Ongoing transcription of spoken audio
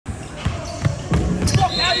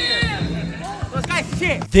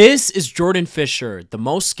shit. This is Jordan Fisher, the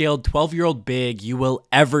most scaled 12-year-old big you will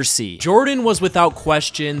ever see. Jordan was without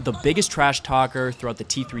question the biggest trash talker throughout the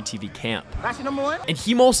T3 TV camp. That's your number one? And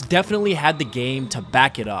he most definitely had the game to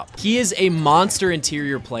back it up. He is a monster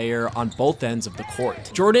interior player on both ends of the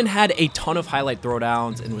court. Jordan had a ton of highlight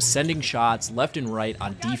throwdowns and was sending shots left and right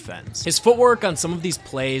on defense. His footwork on some of these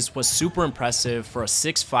plays was super impressive for a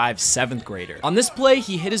 6'5", 7th grader. On this play,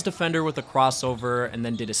 he hit his defender with a crossover and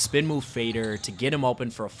then did a spin move fader to get him open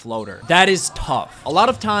for a floater. That is tough. A lot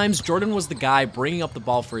of times, Jordan was the guy bringing up the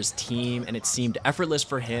ball for his team, and it seemed effortless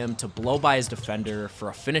for him to blow by his defender for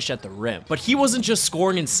a finish at the rim. But he wasn't just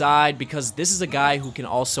scoring inside, because this is a guy who can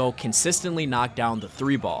also consistently knock down the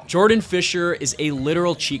 3 ball. Jordan Fisher is a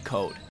literal cheat code.